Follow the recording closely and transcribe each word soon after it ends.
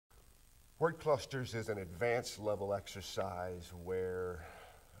Word clusters is an advanced level exercise where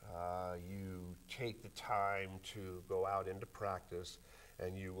you take the time to go out into practice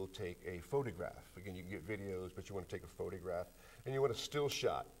and you will take a photograph. Again, you can get videos, but you want to take a photograph and you want a still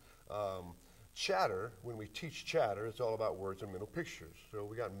shot. Chatter, when we teach chatter, it's all about words and mental pictures. So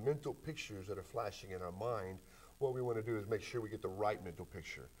we got mental pictures that are flashing in our mind. What we want to do is make sure we get the right mental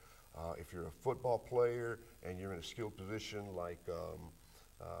picture. If you're a football player and you're in a skilled position like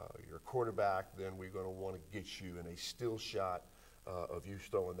you're a quarterback, then we're going to want to get you in a still shot of you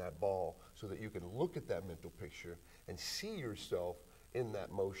throwing that ball so that you can look at that mental picture and see yourself in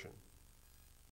that motion.